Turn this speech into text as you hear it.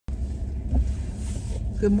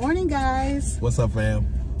Good morning, guys. What's up, fam?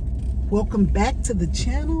 Welcome back to the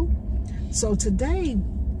channel. So today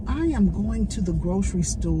I am going to the grocery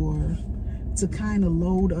store to kind of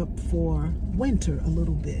load up for winter a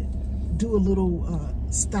little bit, do a little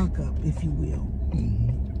stock up, if you will.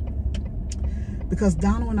 Because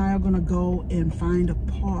Donald and I are going to go and find a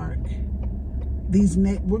park.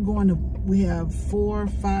 We have 4 or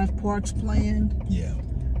 5 parks planned. Yeah.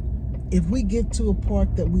 If we get to a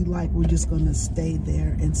park that we like, we're just going to stay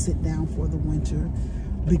there and sit down for the winter,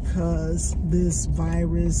 because this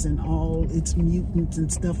virus and all its mutants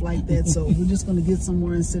and stuff like that. So we're just going to get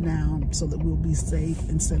somewhere and sit down so that we'll be safe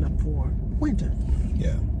and set up for winter.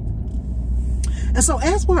 Yeah. And so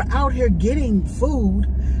as we're out here getting food,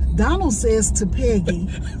 Donald says to Peggy,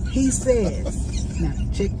 he says, now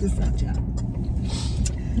check this out, y'all.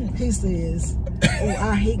 He says, oh,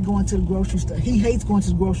 I hate going to the grocery store. He hates going to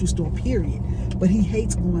the grocery store, period. But he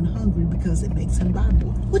hates going hungry because it makes him buy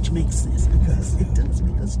more, which makes sense because it does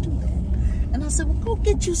make us do that. And I said, well, go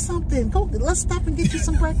get you something. Let's stop and get you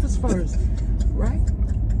some breakfast first, right?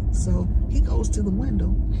 So he goes to the window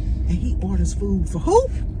and he orders food for who?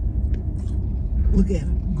 Look at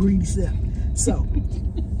him, greedy self. So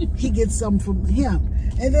he gets something from him.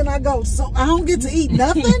 And then I go, so I don't get to eat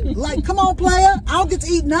nothing? Like, come on, player, I don't get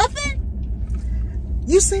to eat nothing?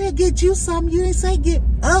 You said get you something. You didn't say get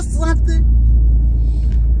us something.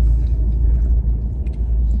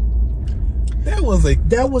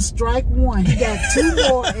 That was strike one. He got 2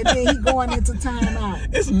 more, and then he going into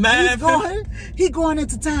timeout. It's 9. He going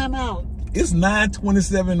into timeout. It's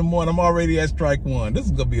 9:27 in the morning. I'm already at strike 1. This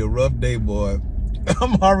is gonna be a rough day, boy.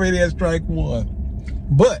 I'm already at strike 1,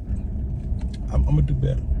 but I'm gonna do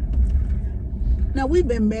better. Now we've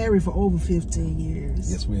been married for over 15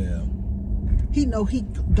 years. Yes, we have. He know he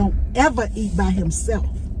don't ever eat by himself.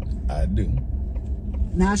 I do.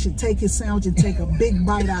 Now I should take his sandwich and take a big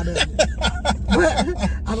bite out of it. But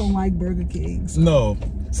I don't like Burger King. So. No.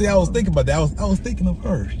 See, I was thinking about that. I was thinking of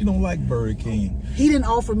her. You don't like Burger King. He didn't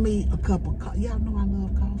offer me a cup of coffee. Y'all know I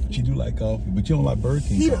love coffee. But you do like coffee, but you don't like Burger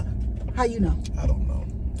King coffee. How you know? I don't know.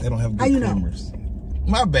 They don't have good How you creamers. know?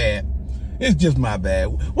 My bad. It's just my bad.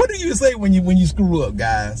 What do you say when you screw up,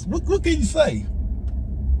 guys? What can you say?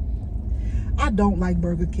 I don't like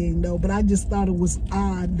Burger King though, but I just thought it was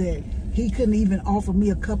odd that he couldn't even offer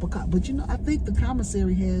me a cup of coffee. But you know, I think the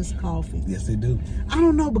commissary has coffee. Yes, they do. I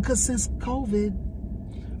don't know, because since COVID.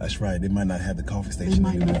 That's right. They might not have the coffee station. They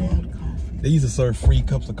might anymore. not have the coffee. They used to serve free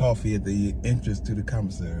cups of coffee at the entrance to the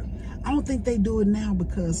commissary. I don't think they do it now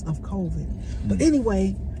because of COVID. But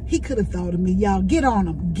anyway, he could have thought of me. Y'all, get on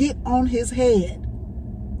him. Get on his head.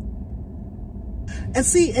 And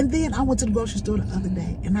see, and then I went to the grocery store the other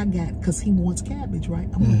day and I got, because he wants cabbage, right?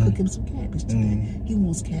 I'm going to cook him some cabbage today. He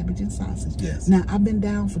wants cabbage and sausage. Yes. Now, I've been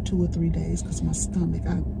down for 2 or 3 days because my stomach,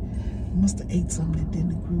 I must have ate something that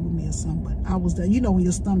didn't agree with me or something. But I was there. You know, when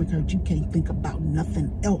your stomach hurts, you can't think about nothing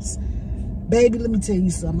else. Baby, let me tell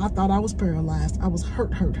you something. I thought I was paralyzed. I was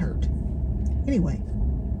hurt. Anyway,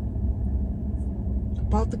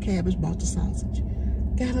 bought the cabbage, bought the sausage.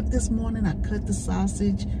 Got up this morning, I cut the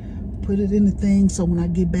sausage, put it in the thing, so when I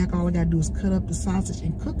get back, all I gotta do is cut up the sausage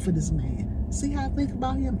and cook for this man. See how I think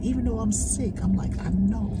about him? Even though I'm sick, I'm like, I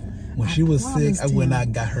know. When she was sick, I went out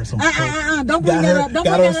and got her some don't bring that up. Don't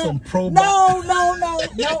bring that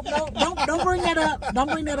up. No, don't bring that up.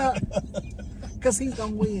 Don't bring that up. Because he's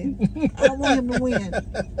gonna win. I don't want him to win.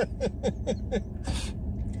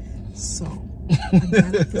 So I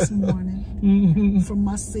got up this morning from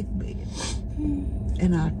my sick bed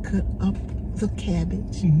and I cut up the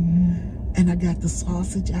cabbage and I got the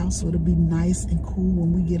sausage out so it'll be nice and cool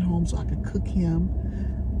when we get home, so I could cook him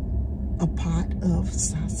a pot of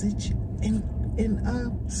sausage and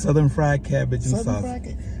southern fried cabbage and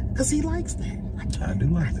sausage. Because he likes that. I do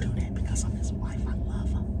like that. I do that because I'm his wife. I love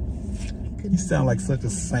him. You sound like such a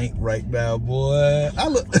saint right now, boy.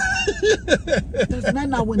 There's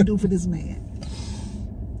nothing I wouldn't do for this man.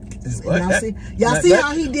 Y'all see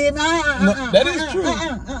how he did? That is true.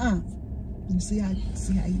 You see how he did?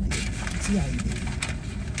 See how he did?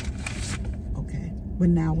 Okay. But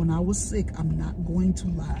now, when I was sick, I'm not going to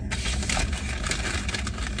lie.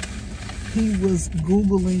 He was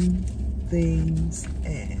Googling things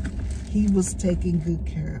and he was taking good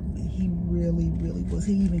care of me. He really, really was.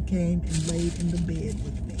 He even came and laid in the bed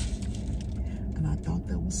with me. And I thought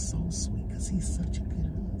that was so sweet because he's such a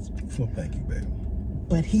good husband. Well, thank you, baby.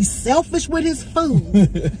 But he's selfish with his food.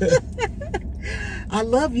 I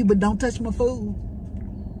love you, but don't touch my food.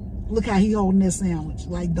 Look how he holding that sandwich.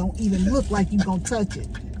 Like, don't even look like you gonna touch it.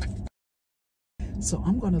 So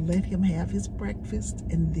I'm gonna let him have his breakfast,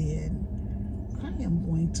 and then I am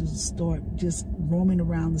going to start just roaming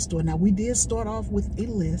around the store. Now, we did start off with a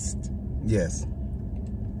list. Yes.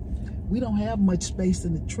 We don't have much space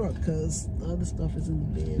in the truck because the other stuff is in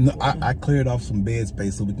the bed. No, I cleared off some bed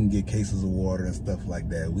space so we can get cases of water and stuff like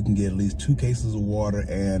that. We can get at least 2 cases of water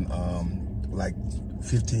and like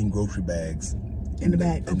 15 grocery bags in the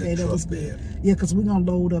back. Okay, that was good. Yeah, because we're going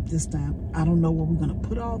to load up this time. I don't know where we're going to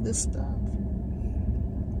put all this stuff.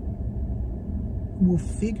 We'll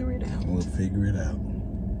figure it out. We'll figure it out.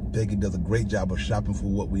 Peggy does a great job of shopping for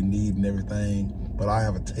what we need and everything, but I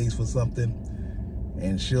have a taste for something,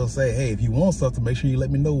 and she'll say, hey, if you want something, make sure you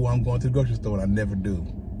let me know when I'm going to the grocery store, and I never do.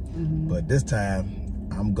 But this time,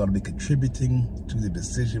 I'm going to be contributing to the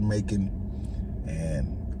decision making,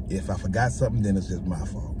 and if I forgot something, then it's just my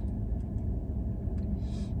fault.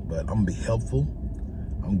 But I'm going to be helpful.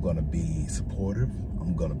 I'm going to be supportive.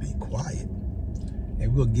 I'm going to be quiet.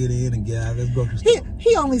 And we'll get in and get out of this grocery store.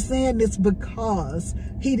 He only saying this because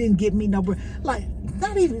he didn't get me no, like,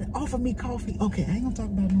 not even offer me coffee. Okay, I ain't gonna talk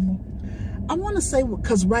about it no more. I want to say,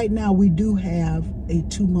 because right now we do have a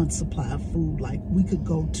 2-month supply of food. Like, we could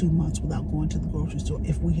go 2 months without going to the grocery store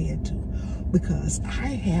if we had to. Because I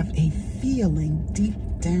have a feeling deep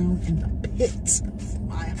down in the pits of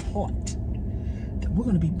my heart that we're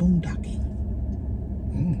gonna be boondocking.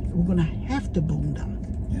 We're gonna have to boondock.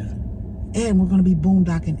 Yeah. And we're going to be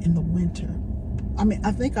boondocking in the winter. I mean,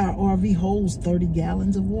 I think our RV holds 30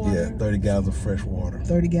 gallons of water. Yeah, 30 gallons of fresh water.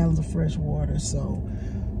 30 gallons of fresh water. So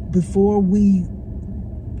before we,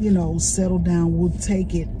 you know, settle down, we'll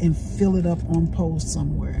take it and fill it up on post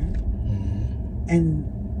somewhere.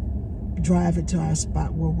 And drive it to our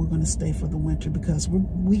spot where we're going to stay for the winter, because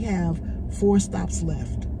we have 4 stops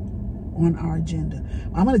left on our agenda.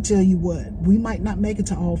 I'm going to tell you what, we might not make it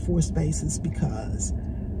to all 4 spaces, because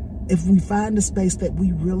if we find a space that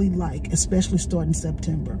we really like, especially starting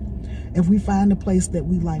September, if we find a place that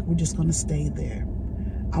we like, we're just going to stay there.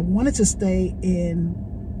 I wanted to stay in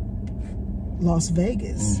Las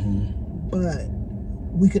Vegas, but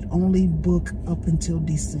we could only book up until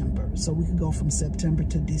December. So we could go from September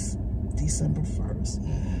to December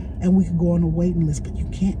 1st. And we could go on a waiting list, but you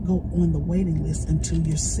can't go on the waiting list until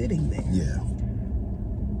you're sitting there. Yeah.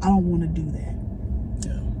 I don't want to do that.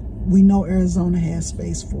 We know Arizona has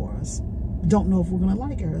space for us. Don't know if we're going to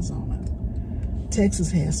like Arizona.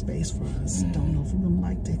 Texas has space for us. Don't know if we're going to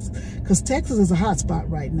like Texas. Because Texas is a hot spot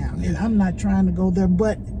right now. And I'm not trying to go there.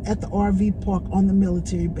 But at the RV park on the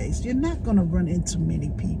military base, you're not going to run into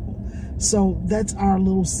many people. So that's our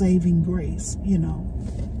little saving grace, you know.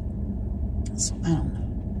 So I don't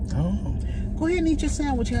know. Go ahead and eat your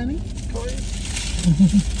sandwich, honey. Go ahead.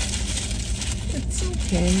 It's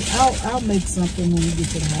okay. I'll make something when we get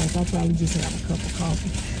to the house. I'll probably just have a cup of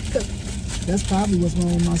coffee. That's probably what's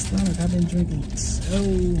wrong with my stomach. I've been drinking so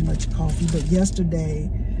much coffee. But yesterday,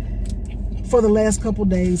 for the last couple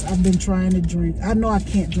days, I've been trying to drink. I know I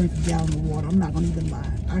can't drink a gallon of water. I'm not going to even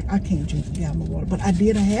lie. I can't drink a gallon of water. But I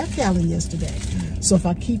did a half gallon yesterday. So if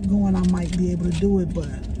I keep going, I might be able to do it. But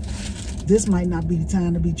this might not be the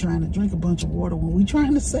time to be trying to drink a bunch of water when we're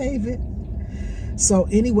trying to save it. So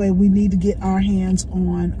anyway, we need to get our hands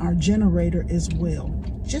on our generator as well,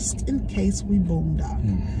 just in case we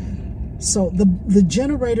boondock. So the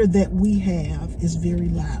generator that we have is very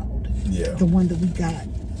loud. Yeah. The one that we got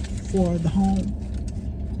for the home.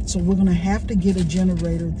 So we're going to have to get a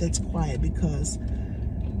generator that's quiet, because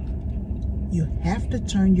you have to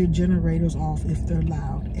turn your generators off if they're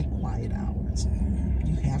loud at quiet hours.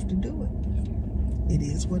 You have to do it. It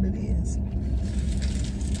is what it is.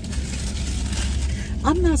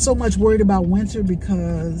 I'm not so much worried about winter,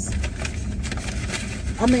 because,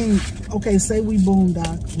 I mean, okay, say we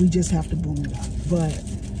boondock, we just have to boondock. But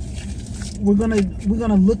we're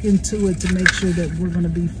gonna look into it to make sure that we're gonna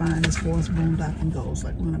be fine as far as boondocking goes.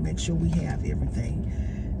 Like, we're gonna make sure we have everything,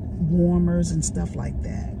 warmers and stuff like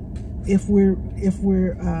that. If we're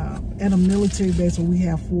at a military base where we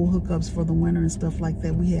have full hookups for the winter and stuff like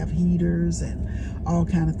that, we have heaters and all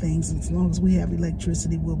kind of things. As long as we have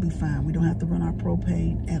electricity, we'll be fine. We don't have to run our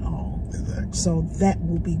propane at all. Exactly. So that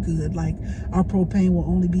will be good. Like, our propane will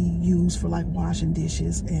only be used for like washing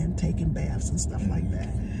dishes and taking baths and stuff like that.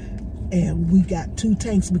 And we got 2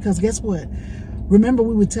 tanks, because guess what? Remember,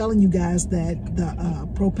 we were telling you guys that the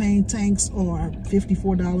propane tanks are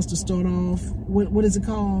 $54 to start off. What is it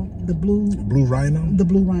called? The Blue Rhino? The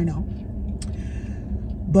Blue Rhino.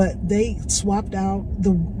 But they swapped out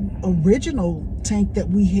the original tank that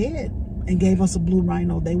we had and gave us a Blue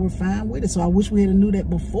Rhino. They were fine with it. So I wish we had knew that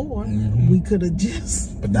before. We could have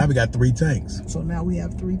just... But now we got 3 tanks. So now we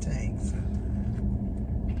have 3 tanks.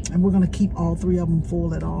 And we're going to keep all 3 of them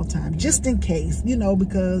full at all times, just in case, you know,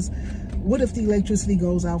 because what if the electricity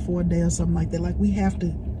goes out for a day or something like that? Like, we have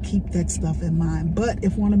to keep that stuff in mind. But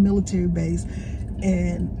if we're on a military base,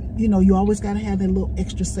 and you know, you always got to have that little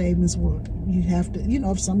extra savings where you have to, you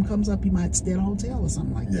know, if something comes up, you might stay at a hotel or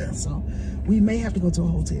something like that. So we may have to go to a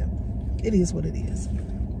hotel. It is what it is.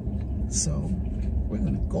 So we're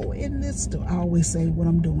gonna go in this store. I always say what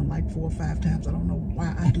I'm doing like 4 or 5 times. I don't know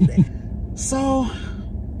why I do that. So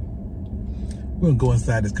we're gonna go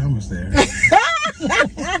inside this commissary.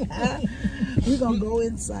 We're gonna go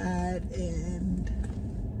inside and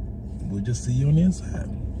we'll just see you on the inside.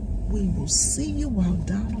 We will see you while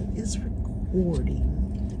Donald is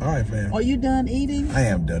recording. All right, fam. Are you done eating? I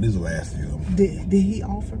am done. This is the last few of them. Did he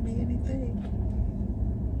offer me anything?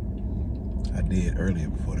 I did earlier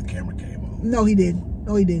before the camera came on. No, he didn't.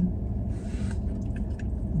 No, he didn't.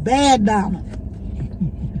 Bad Donald.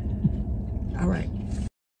 All right.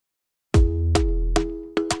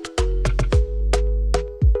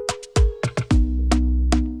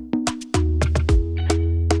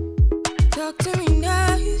 Talk to me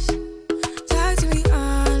nice. Talk to me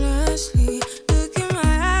honestly. Look in my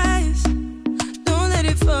eyes. Don't let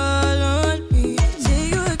it fall on me. Say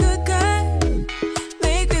you a good guy.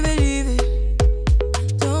 Make me believe it.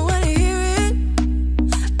 Don't wanna hear it.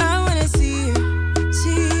 I wanna see it.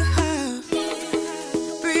 See how.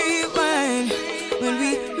 Rewind. When we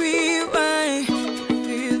rewind, it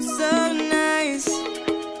feels so nice.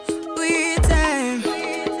 With time,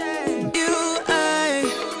 you I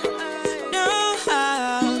know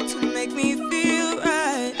how to make me feel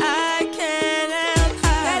right. I can't help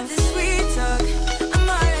how. Got this sweet talk. I'm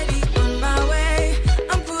already on my way.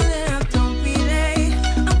 I'm pulling up, don't be late.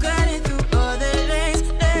 I'm cutting through all the lanes.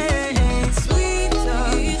 Sweet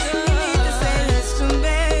talk. You need to say less to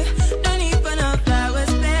me. No need for no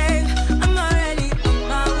flowers, babe. I'm already on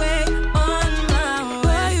my way, on my way.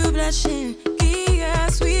 Why you blushing? Yeah,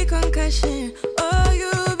 sweet concussion. Oh,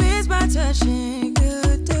 you miss my touching.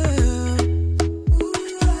 Good girl.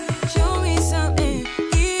 Show me something.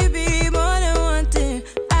 Give me more than one thing.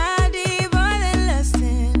 I need more than less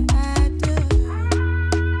than I do.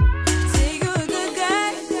 Say you a good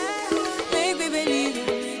guy. Make me believe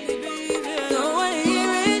it. Don't wanna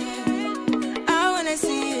hear it. I wanna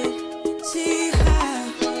see it. See how.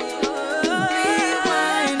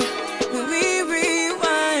 Rewind. When we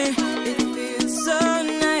rewind, it feels so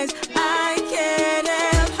nice. I can't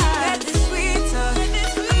help how. Got this sweet talk.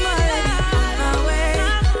 I'm already on my way.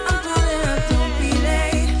 I'm pulling up, don't be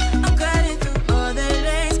late. I'm cutting through all the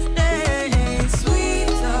lanes. Sweet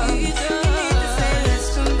talk. You need to say less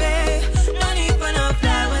to me. No need for no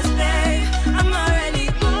flowers, babe. I'm already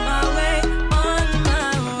on my way, on my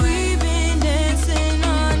way. We've been dancing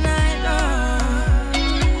all night long.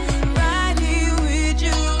 Right here with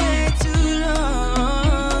you way too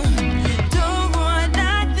long. Don't want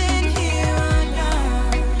nothing here or now.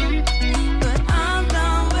 But I'm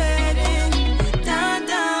done waiting, done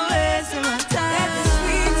wasting my time. Got this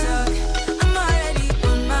sweet talk. I'm already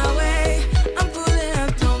on my way. I'm pulling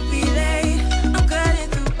up, don't be late. I'm cutting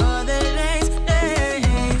through all the lanes.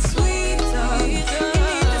 Sweet talk. You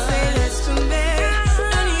need to say less to me.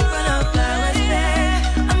 No need for no flowers, babe.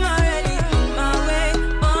 I'm already on my way,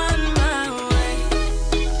 on my way.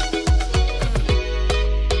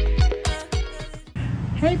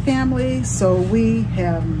 Hey family, so we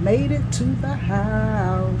have made it to the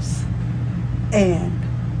house and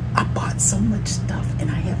I bought so much stuff and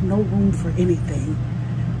I have no room for anything,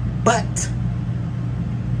 but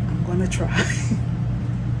I'm gonna try.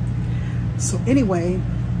 So anyway,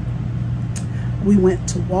 we went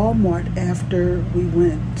to Walmart after we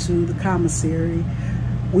went to the commissary.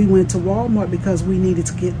 We went to Walmart because we needed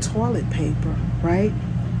to get toilet paper, right?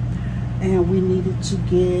 And we needed to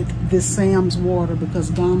get this Sam's water because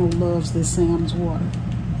Donald loves this Sam's water.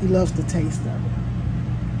 He loves the taste of it.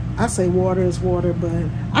 I say water is water, but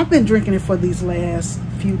I've been drinking it for these last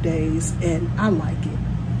few days and I like it.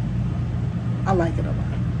 I like it a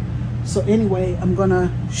lot. So anyway, I'm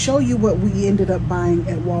gonna show you what we ended up buying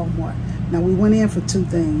at Walmart. Now we went in for 2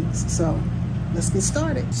 things, so let's get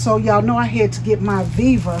started. So y'all know I had to get my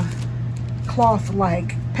Viva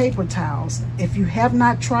cloth-like paper towels. If you have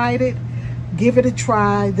not tried it, give it a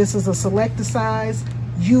try. This is a selected size.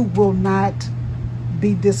 You will not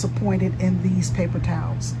be disappointed in these paper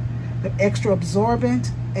towels. They're extra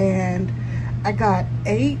absorbent, and I got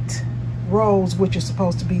 8 rolls, which are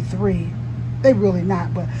supposed to be 3. They're really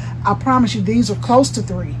not, but I promise you these are close to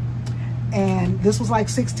 3. And this was like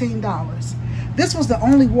 $16. This was the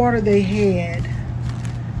only water they had.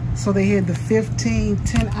 So they had the 15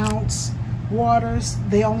 10-ounce waters.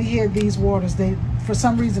 They only had these waters. For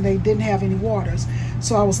some reason, they didn't have any waters.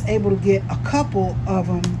 So I was able to get a couple of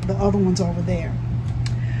them, the other ones over there.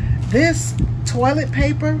 This toilet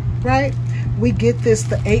paper, right? We get this,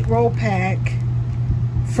 the 8-roll pack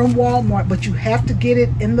from Walmart, but you have to get it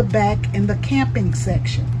in the back in the camping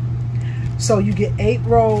section. So you get 8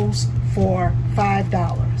 rolls for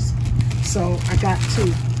 $5. So I got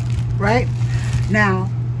 2, right? Now,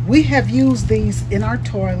 we have used these in our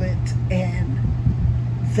toilet and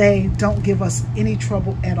they don't give us any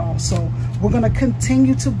trouble at all. So we're going to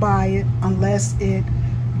continue to buy it unless it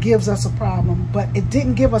gives us a problem, but it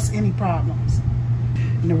didn't give us any problems.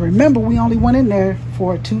 Now remember, we only went in there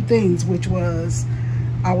for 2 things, which was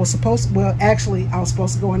I was supposed to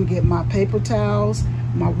go in and get my paper towels,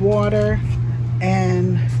 my water,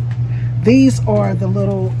 and these are the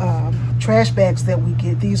little trash bags that we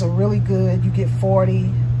get. These are really good. You get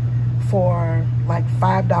 40 for like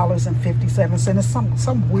 $5.57. It's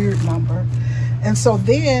some weird number. And so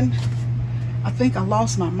then I think I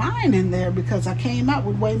lost my mind in there because I came out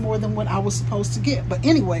with way more than what I was supposed to get. But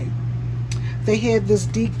anyway, they had this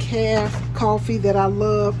decaf coffee that I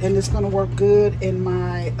love, and it's going to work good in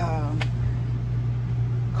my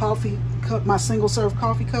coffee cup, my single serve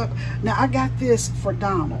coffee cup. Now I got this for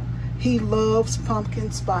Donald. He loves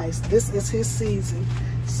pumpkin spice. This is his season.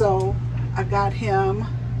 So I got him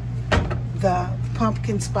the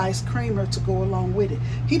pumpkin spice creamer to go along with it.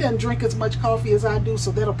 He doesn't drink as much coffee as I do, so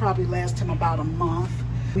that'll probably last him about a month.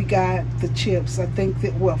 We got the chips, I think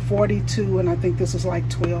that, well, 42, and I think this was like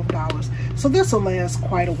 $12. So this will last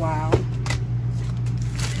quite a while.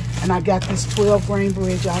 And I got this 12 grain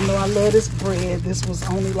bread. Y'all know I love this bread. This was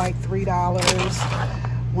only like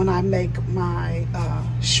 $3 when I make my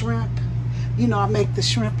shrimp. You know, I make the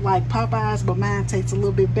shrimp like Popeyes, but mine tastes a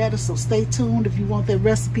little bit better. So stay tuned. If you want that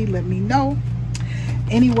recipe, let me know.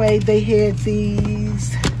 Anyway, they had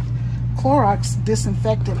these Clorox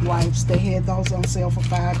disinfectant wipes. They had those on sale for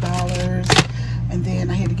 $5. And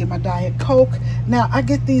then I had to get my Diet Coke. Now, I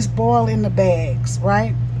get these boiled in the bags,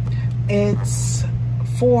 right? It's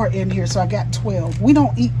 4 in here, so I got 12. We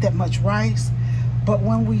don't eat that much rice, but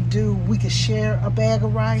when we do, we can share a bag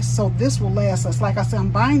of rice. So this will last us. Like I said,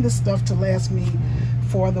 I'm buying this stuff to last me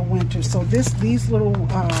for the winter. So these little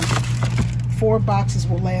 4 boxes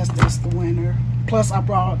will last us the winter. Plus, I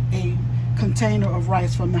brought a container of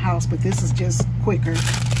rice from the house, but this is just quicker.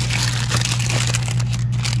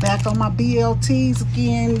 Back on my BLTs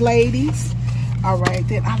again, ladies. All right,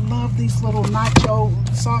 then I love these little nacho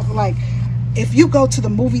sauce. Like, if you go to the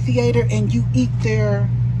movie theater and you eat their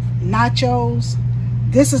nachos,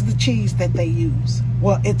 this is the cheese that they use.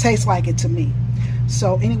 Well, it tastes like it to me.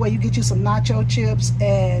 So anyway, you get you some nacho chips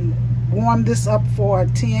and warm this up for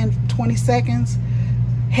 10-20 seconds.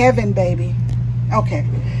 Heaven, baby. Okay,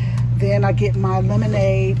 then I get my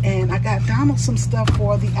lemonade, and I got Donald some stuff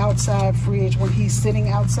for the outside fridge when he's sitting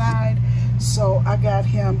outside. So I got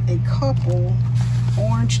him a couple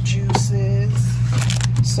orange juices,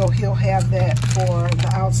 so he'll have that for the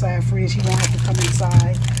outside fridge. He won't have to come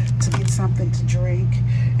inside to get something to drink.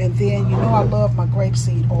 And then, you know, I love my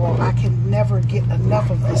grapeseed oil. I can never get enough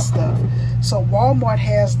of this stuff. So Walmart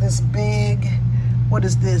has this big, what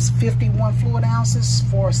is this, 51 fluid ounces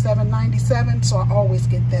for $7.97. So I always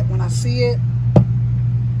get that when I see it.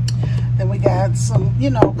 Then we got some,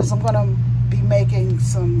 you know, because I'm going to be making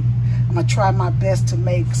some, I'm going to try my best to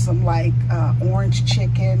make some like orange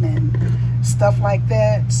chicken and stuff like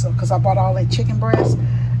that. So, because I bought all that chicken breast.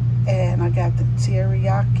 And I got the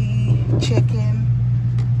teriyaki chicken.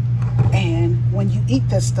 And when you eat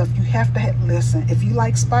that stuff, you have to listen. If you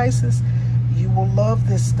like spices, you will love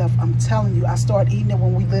this stuff. I'm telling you, I started eating it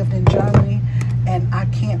when we lived in Germany, and I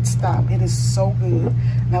can't stop. It is so good.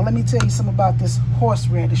 Now, let me tell you something about this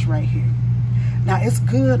horseradish right here. Now, it's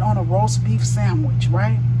good on a roast beef sandwich,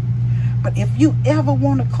 right? But if you ever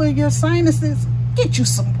want to clear your sinuses, get you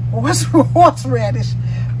some horseradish,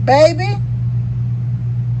 baby.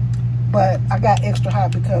 But I got extra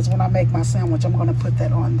hot because when I make my sandwich, I'm going to put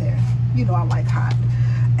that on there. You know I like hot.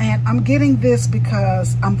 And I'm getting this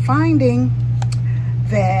because I'm finding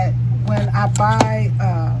that when I buy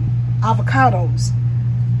avocados,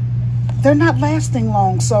 they're not lasting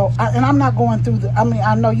long. So, and I'm not going through I mean,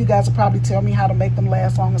 I know you guys will probably tell me how to make them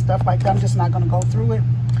last long and stuff like that. I'm just not going to go through it.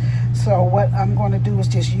 So what I'm going to do is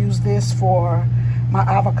just use this for my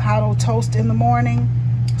avocado toast in the morning.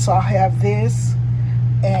 So I'll have this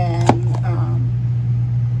and a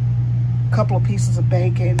couple of pieces of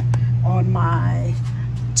bacon on my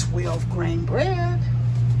 12 grain bread.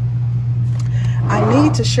 I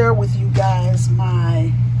need to share with you guys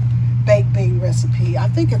my baked bean recipe. I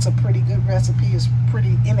think it's a pretty good recipe. It's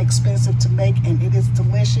pretty inexpensive to make and it is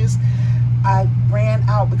delicious. I ran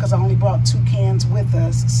out because I only brought 2 cans with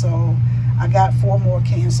us, so I got 4 more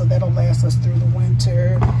cans, so that'll last us through the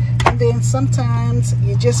winter. And then sometimes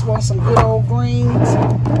you just want some good old greens,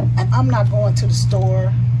 and I'm not going to the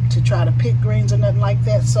store to try to pick greens or nothing like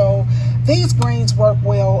that. So these greens work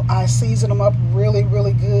well. I season them up really,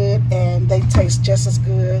 really good, and they taste just as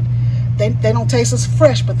good. They don't taste as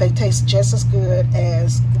fresh, but they taste just as good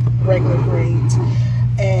as regular greens.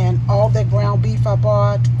 And all that ground beef I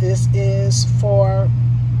bought, this is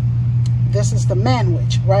the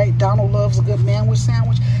manwich, right? Donald loves a good manwich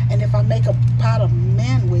sandwich, and if I make a pot of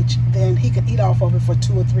manwich, then he could eat off of it for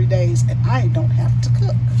 2 or 3 days, and I don't have to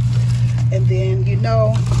cook. And then, you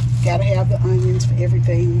know, gotta have the onions for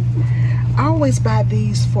everything. I always buy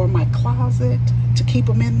these for my closet to keep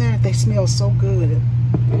them in there. They smell so good,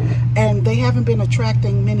 and they haven't been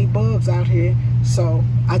attracting many bugs out here, so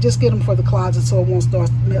I just get them for the closet so it won't start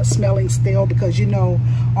smelling stale, because you know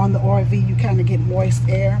on the RV you kind of get moist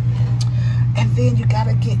air. And then you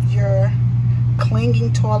gotta get your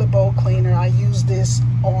clinging toilet bowl cleaner. I use this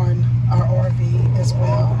on our RV as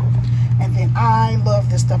well. And then I love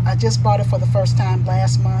this stuff. I just bought it for the first time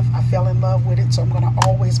last month. I fell in love with it, so I'm gonna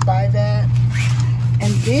always buy that.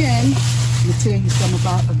 And then let me tell you something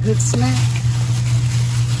about a good snack.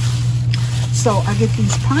 So I get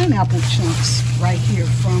these pineapple chunks right here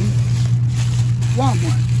from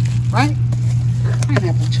Walmart, right?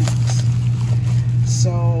 Pineapple chunks.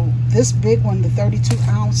 So this big one, the 32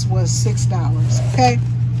 ounce, was $6, okay?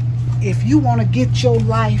 If you want to get your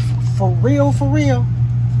life for real,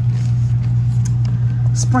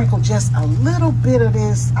 sprinkle just a little bit of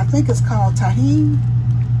this. I think it's called tahini.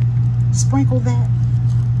 Sprinkle that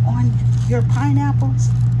on your pineapples.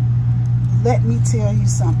 Let me tell you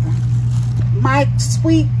something. My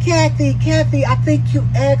sweet Kathy, I think you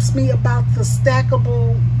asked me about the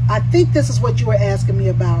stackable. I think this is what you were asking me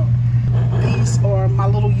about. These are my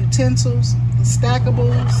little utensils, the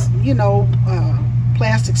stackables, you know,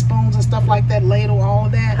 plastic spoons and stuff like that, ladle, all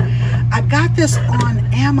of that. I got this on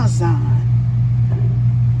Amazon.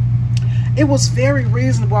 It was very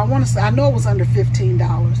reasonable. I want to say, I know it was under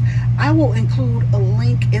 $15. I will include a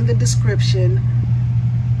link in the description.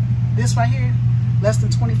 This right here, less than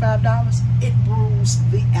 $25. It brews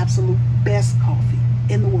the absolute best coffee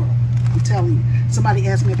in the world. I'm telling you. Somebody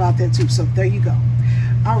asked me about that too, so there you go.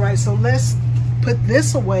 All right, so let's put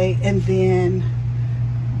this away and then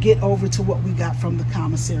get over to what we got from the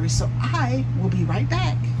commissary. So I will be right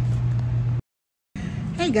back.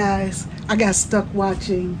 Hey guys, I got stuck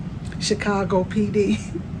watching Chicago PD.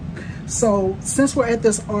 So since we're at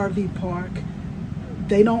this RV park,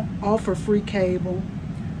 they don't offer free cable,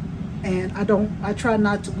 and I try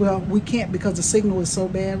not to, well, we can't because the signal is so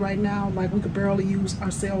bad right now. Like, we could barely use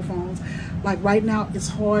our cell phones. Like right now it's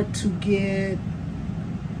hard to get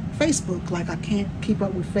Facebook. Like, I can't keep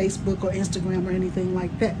up with Facebook or Instagram or anything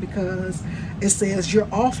like that because it says you're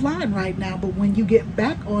offline right now, but when you get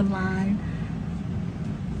back online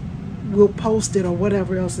we'll post it or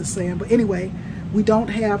whatever else it's saying. But anyway, we don't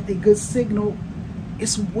have a good signal.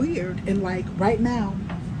 It's weird. And like right now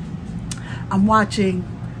I'm watching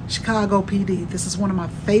Chicago PD. This is one of my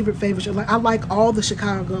favorite shows. Like, I like all the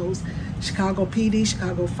Chicagos. Chicago PD,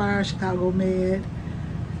 Chicago Fire, Chicago Med.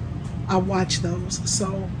 I watch those.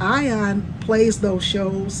 So Ion plays those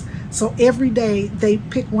shows. So every day they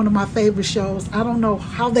pick one of my favorite shows. I don't know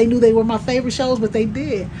how they knew they were my favorite shows, but they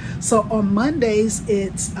did. So on Mondays,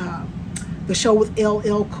 it's the show with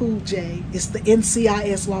LL Cool J. It's the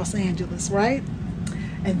NCIS Los Angeles, right?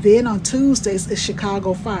 And then on Tuesdays, it's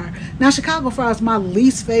Chicago Fire. Now, Chicago Fire is my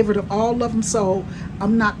least favorite of all of them, so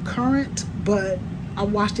I'm not current, but I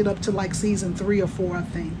watched it up to like season 3 or 4, I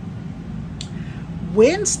think.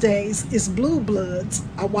 Wednesdays is Blue Bloods.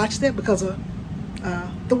 I watch that because of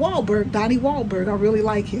the Wahlberg, Donnie Wahlberg. I really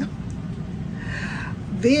like him.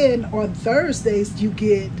 Then on Thursdays, you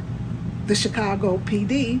get the Chicago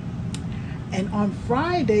PD. And on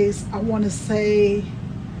Fridays, I want to say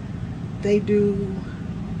they do,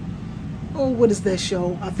 oh, what is that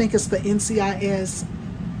show? I think it's the NCIS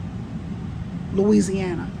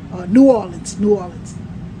Louisiana, New Orleans.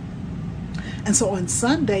 And so on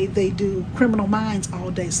Sunday, they do Criminal Minds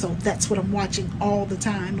all day. So that's what I'm watching all the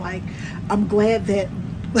time. Like, I'm glad that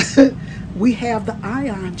we have the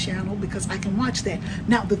Ion channel because I can watch that.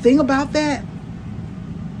 Now, the thing about that,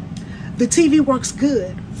 the TV works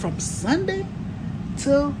good from Sunday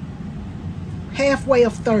till halfway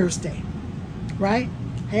of Thursday, right?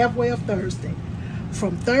 Halfway of Thursday.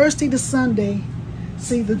 From Thursday to Sunday,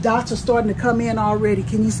 see, the dots are starting to come in already.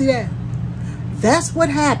 Can you see that? That's what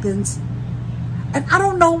happens. And I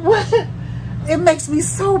don't know what, it makes me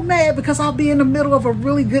so mad because I'll be in the middle of a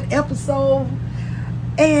really good episode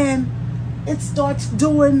and it starts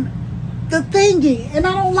doing the thingy, and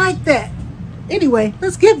I don't like that. Anyway,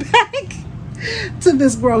 let's get back to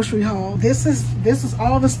this grocery haul. This is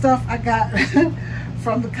all the stuff I got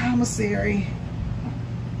from the commissary.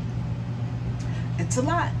 It's a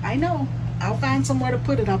lot, I know. I'll find somewhere to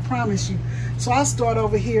put it, I promise you. So I'll start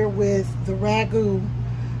over here with the ragu,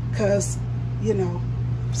 because, you know,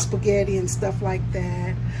 spaghetti and stuff like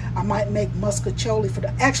that. I might make muscatoli for the,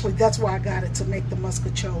 actually that's why I got it, to make the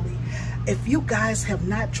muscatoli. If you guys have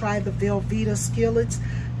not tried the Velveeta skillets,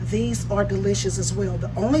 these are delicious as well.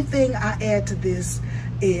 The only thing I add to this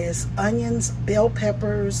is onions, bell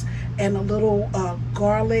peppers, and a little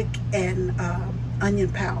garlic and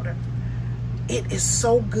onion powder. It is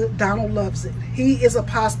so good. Donald loves it. He is a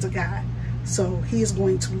pasta guy, so he is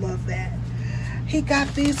going to love that. He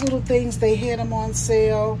got these little things. They had them on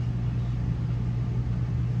sale.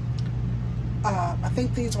 I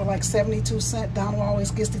think these were like 72 cents. Donald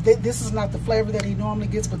always gets this is not the flavor that he normally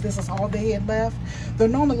gets, but this is all they had left. They're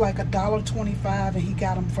normally like $1.25, and he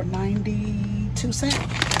got them for 92 cents.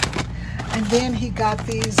 And then he got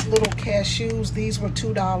these little cashews. These were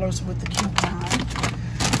 $2 with the coupon.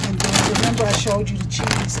 And then remember I showed you the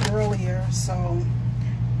cheese earlier, so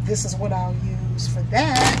this is what I'll use for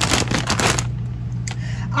that.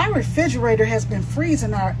 Our refrigerator has been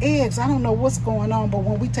freezing our eggs. I don't know what's going on, but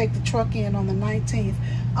when we take the truck in on the 19th,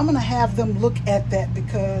 I'm gonna have them look at that,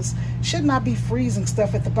 because should not be freezing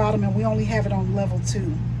stuff at the bottom, and we only have it on level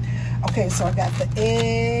 2. Okay, so I got the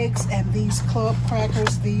eggs and these club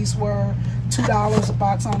crackers. These were $2 a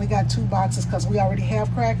box. I only got 2 boxes because we already have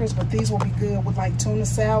crackers, but these will be good with like tuna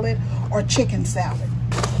salad or chicken salad.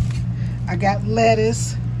 I got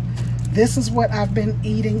lettuce. This is what I've been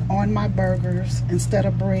eating on my burgers instead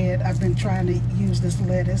of bread. I've been trying to use this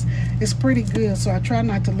lettuce. It's pretty good, so I try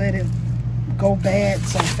not to let it go bad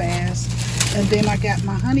so fast. And then I got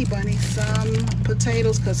my honey bunny some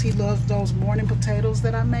potatoes, because he loves those morning potatoes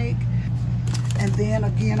that I make. And then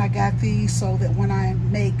again, I got these so that when I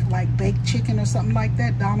make like baked chicken or something like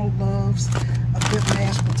that, Donald loves a good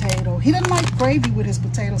mashed potato. He doesn't like gravy with his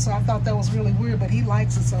potatoes, so I thought that was really weird, but he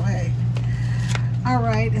likes it, so hey. All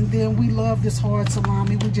right, and then we love this hard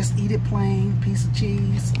salami. We just eat it plain, piece of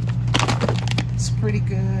cheese. It's pretty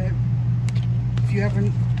good. If you ever,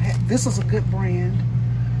 this is a good brand.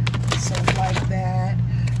 So like that.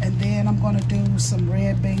 And then I'm gonna do some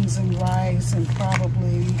red beans and rice, and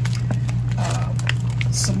probably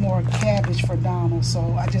some more cabbage for Donald.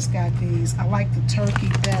 So I just got these. I like the turkey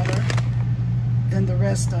better than the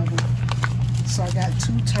rest of them. So I got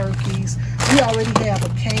 2 turkeys. We already have a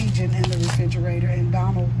Cajun in the refrigerator, and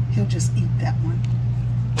Donald, he'll just eat that one.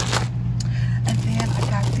 And then I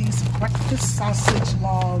got these breakfast sausage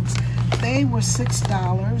logs. They were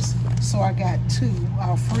 $6, so I got 2.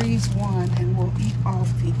 I'll freeze one and we'll eat off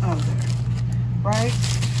the other, right?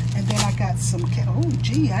 And then I got some, oh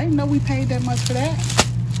gee, I didn't know we paid that much for that.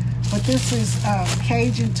 But this is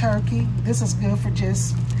Cajun turkey. This is good for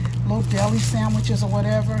just little deli sandwiches or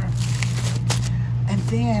whatever. And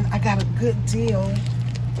then I got a good deal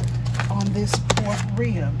on this pork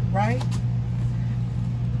rib, right?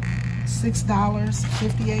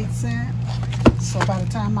 $6.58. So by the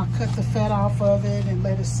time I cut the fat off of it and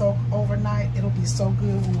let it soak overnight, it'll be so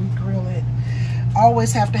good when we grill it. I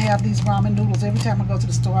always have to have these ramen noodles. Every time I go to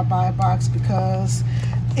the store, I buy a box, because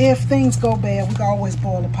if things go bad, we can always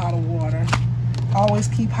boil a pot of water. Always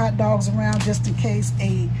keep hot dogs around just in case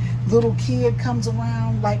a little kid comes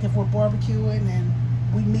around, like if we're barbecuing and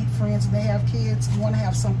we meet friends and they have kids, you want to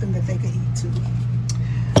have something that they can eat too.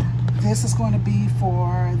 This is going to be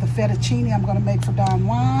for the fettuccine I'm going to make for Don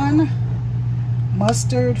Juan.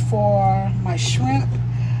 Mustard for my shrimp.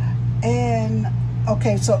 And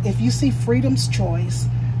okay, so if you see Freedom's Choice,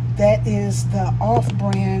 that is the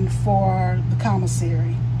off-brand for the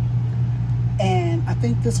commissary. And I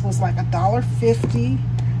think this was like $1.50.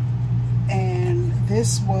 And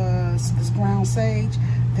this was, this ground sage,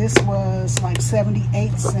 this was like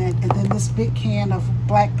 78 cents. And then this big can of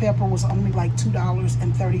black pepper was only like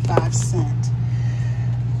 $2.35.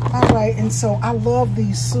 All right, and so I love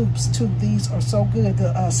these soups too. These are so good.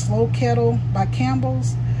 The Slow Kettle by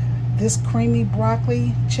Campbell's. This creamy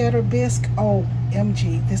broccoli cheddar bisque. Oh,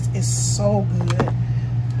 MG, this is so good.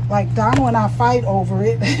 Like Donald and I fight over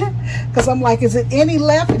it because I'm like, is it any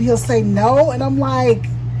left? And he'll say no. And I'm like,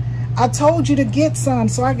 I told you to get some.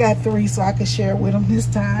 So I got 3 so I could share with him this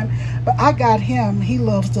time. But I got him, he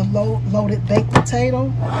loves the loaded baked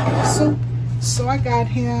potato soup. So I got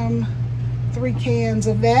him 3 cans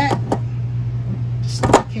of that.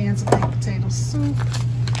 cans of baked potato soup.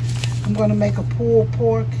 I'm going to make a pulled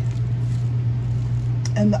pork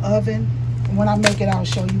in the oven. When I make it, I'll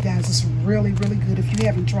show you guys. It's really, really good if you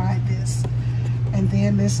haven't tried this. And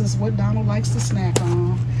then this is what Donald likes to snack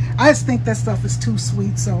on. I just think that stuff is too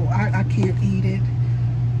sweet, so I can't eat it.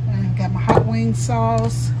 I got my hot wing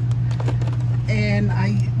sauce. And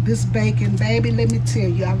this bacon, baby, let me tell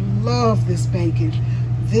you, I love this bacon.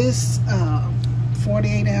 This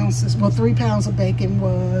 48 ounces, well, 3 pounds of bacon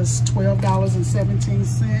was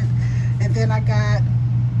 $12.17. And then I got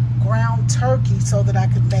ground turkey so that I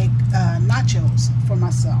could make nachos for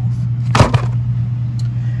myself.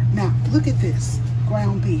 Now, look at this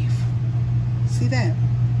ground beef. See that?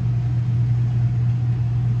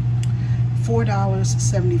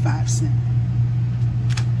 $4.75.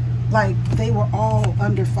 Like, they were all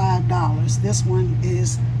under $5. This one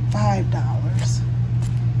is $5.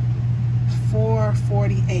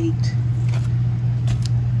 $4.48.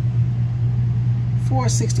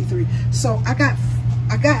 $4.63. So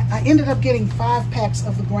I ended up getting 5 packs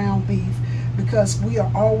of the ground beef because we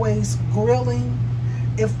are always grilling.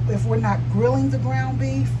 If we're not grilling the ground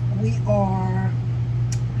beef, we are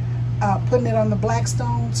putting it on the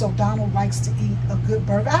Blackstone. So Donald likes to eat a good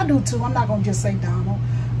burger. I do too. I'm not going to just say Donald,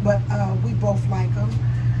 but we both like them.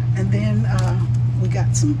 And then we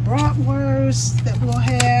got some bratwurst that we'll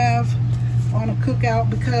have on a cookout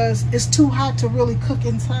because it's too hot to really cook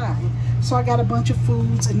inside. So I got a bunch of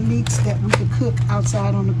foods and meats that we could cook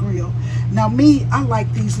outside on the grill. Now me, I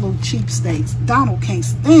like these little cheap steaks. Donald can't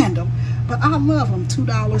stand them, but I love them.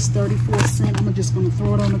 $2.34. I'm just going to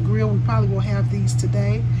throw it on the grill. We probably will have these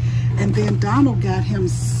today. And then Donald got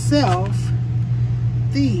himself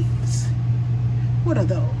these. What are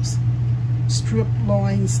those? Strip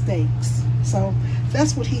loin steaks. So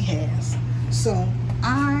that's what he has. So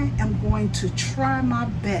I am going to try my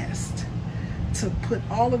best to put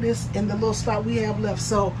all of this in the little spot we have left.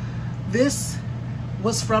 So this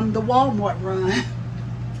was from the Walmart run.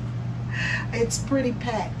 It's pretty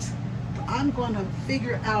packed. But I'm going to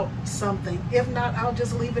figure out something. If not, I'll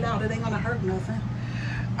just leave it out. It ain't going to hurt nothing.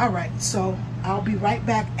 All right, so I'll be right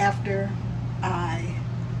back after I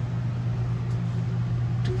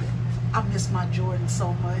do it. I miss my Jordan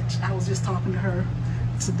so much. I was just talking to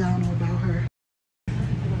Donald about her.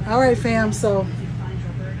 All right, fam, so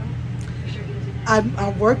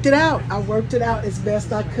I worked it out. I worked it out as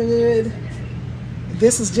best I could.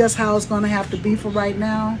 This is just how it's going to have to be for right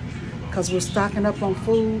now because we're stocking up on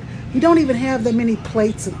food. We don't even have that many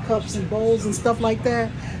plates and cups and bowls and stuff like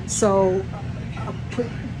that. So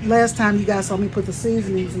last time you guys saw me put the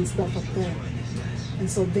seasonings and stuff up there. And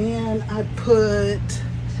so then I put...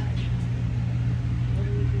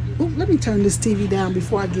 Ooh, let me turn this TV down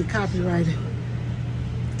before I get copyrighted.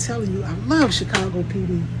 I'm telling you, I love Chicago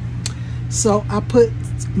PD. So I put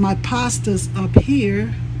my pastas up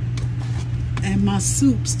here and my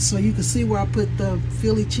soups, so you can see where I put the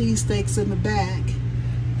Philly cheesesteaks in the back,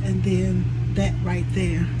 and then that right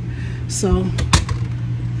there. So,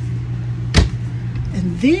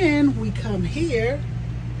 and then we come here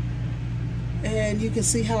and you can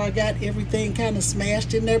see how I got everything kind of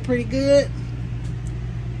smashed in there pretty good.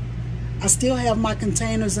 I still have my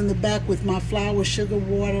containers in the back with my flour, sugar,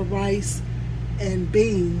 water, rice, and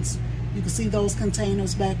beans. You can see those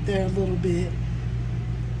containers back there a little bit.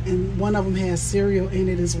 And one of them has cereal in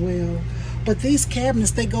it as well. But these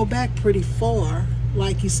cabinets, they go back pretty far.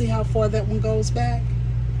 Like, you see how far that one goes back?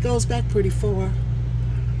 It goes back pretty far.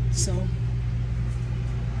 So,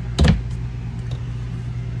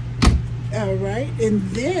 all right. And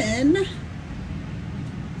then,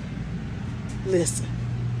 listen.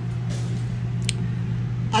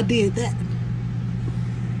 I did that.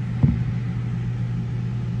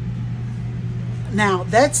 Now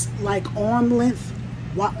that's like arm length.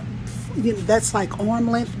 That's like arm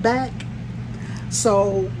length back.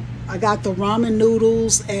 So I got the ramen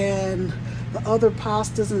noodles and the other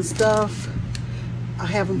pastas and stuff. I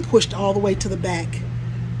have them pushed all the way to the back.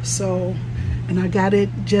 So, and I got it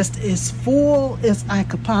just as full as I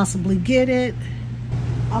could possibly get it.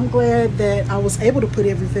 I'm glad that I was able to put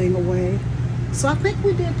everything away. So I think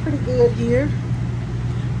we did pretty good here.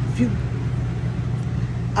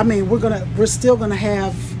 We're still gonna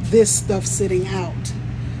have this stuff sitting out.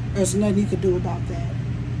 There's nothing you could do about that.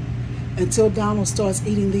 Until Donald starts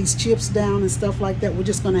eating these chips down and stuff like that, we're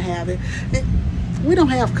just gonna have it. We don't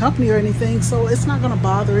have company or anything, so it's not gonna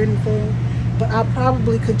bother anything. But I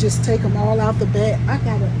probably could just take them all out the bag.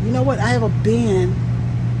 You know what? I have a bin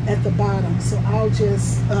at the bottom, so I'll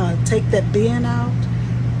just take that bin out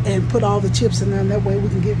and put all the chips in there, and that way we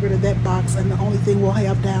can get rid of that box, and the only thing we'll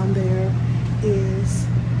have down there is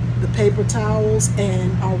the paper towels,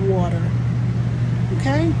 and our water.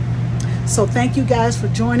 Okay? So thank you guys for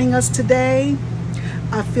joining us today.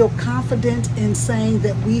 I feel confident in saying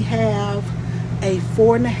that we have a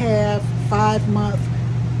 4.5, 5-month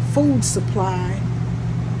food supply.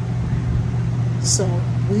 So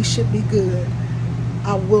we should be good.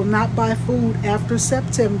 I will not buy food after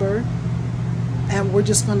September, and we're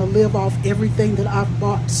just going to live off everything that I've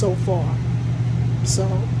bought so far. So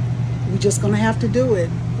we're just going to have to do it.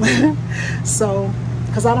 So,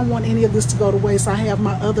 because I don't want any of this to go to waste. I have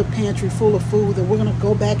my other pantry full of food that we're going to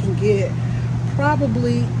go back and get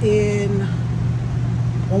probably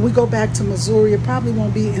when we go back to Missouri. It probably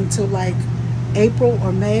won't be until like April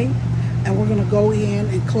or May, and we're going to go in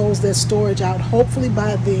and close that storage out. Hopefully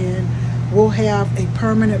by then we'll have a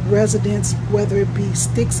permanent residence, whether it be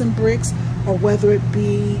sticks and bricks or whether it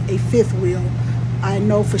be a fifth wheel. I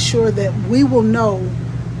know for sure that we will know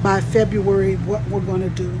by February what we're going to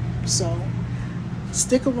do. So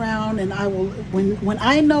stick around, and I will, when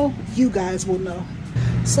I know, you guys will know.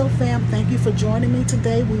 So fam, thank you for joining me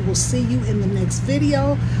today. We will see you in the next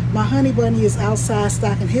video. My honey bunny is outside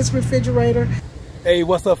stocking his refrigerator. Hey,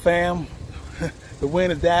 what's up, fam? The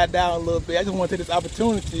wind has died down a little bit. I just want to take this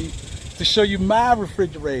opportunity to show you my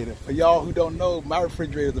refrigerator. For y'all who don't know, my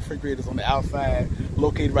refrigerator, the refrigerator's on the outside,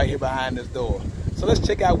 located right here behind this door. So let's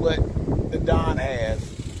check out what the Don has.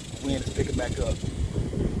 The wind is picking back up.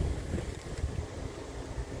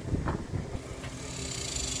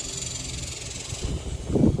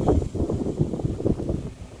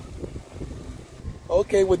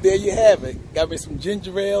 Okay, well there you have it. Got me some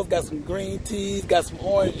ginger ales, got some green teas, got some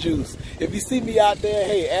orange juice. If you see me out there,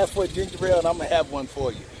 hey, ask for a ginger ale and I'm gonna have one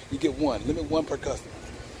for you. You get one, limit one per customer.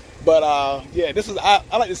 But yeah, this is, I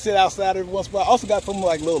like to sit outside every once in a while. I also got some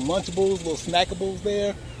like little Lunchables, little snackables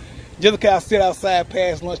there. Just in case I sit outside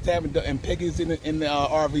past lunchtime and Peggy's in the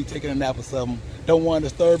RV taking a nap or something. Don't want to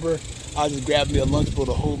disturb her. I'll just grab me a Lunchable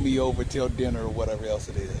to hold me over till dinner or whatever else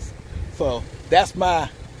it is. So that's my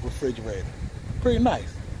refrigerator. Pretty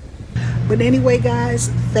nice. But anyway, guys,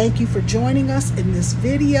 thank you for joining us in this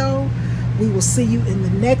video. We will see you in the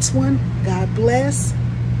next one. God bless.